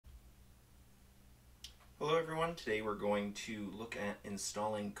Hello everyone, today we're going to look at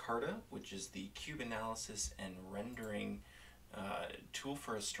installing Carta, which is the cube analysis and rendering tool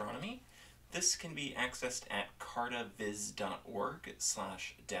for astronomy. This can be accessed at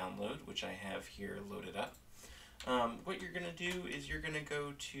cartaviz.org/download, which I have here loaded up. What you're going to do is you're going to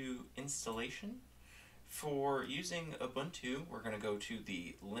go to installation. For using Ubuntu, we're going to go to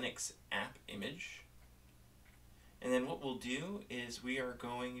the Linux app image. And then what we'll do is we are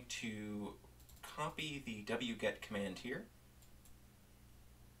going to copy the wget command here.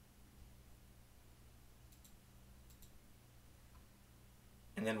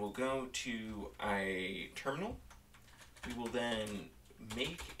 And then we'll go to a terminal. We will then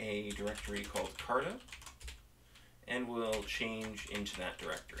make a directory called Carta, and we'll change into that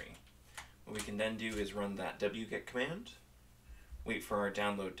directory. What we can then do is run that wget command, wait for our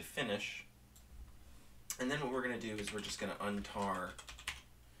download to finish, and then what we're going to do is we're just going to untar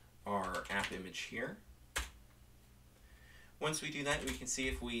our app image here. Once we do that, we can see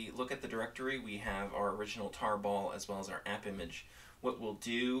if we look at the directory, we have our original tarball as well as our app image. What we'll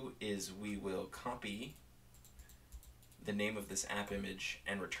do is we will copy the name of this app image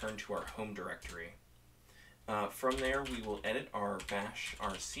and return to our home directory. From there, we will edit our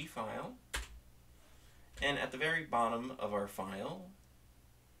bashrc file, and at the very bottom of our file,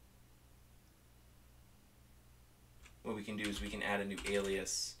 what we can do is we can add a new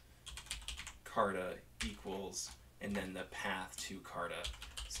alias, carta equals, and then the path to carta.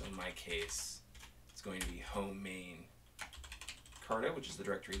 So in my case, it's going to be home main carta, which is the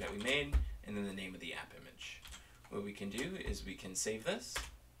directory that we made, and then the name of the app image. What we can do is we can save this,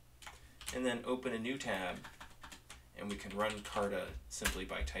 and then open a new tab, and we can run Carta simply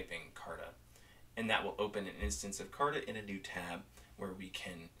by typing Carta. And that will open an instance of Carta in a new tab where we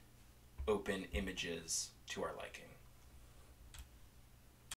can open images to our liking.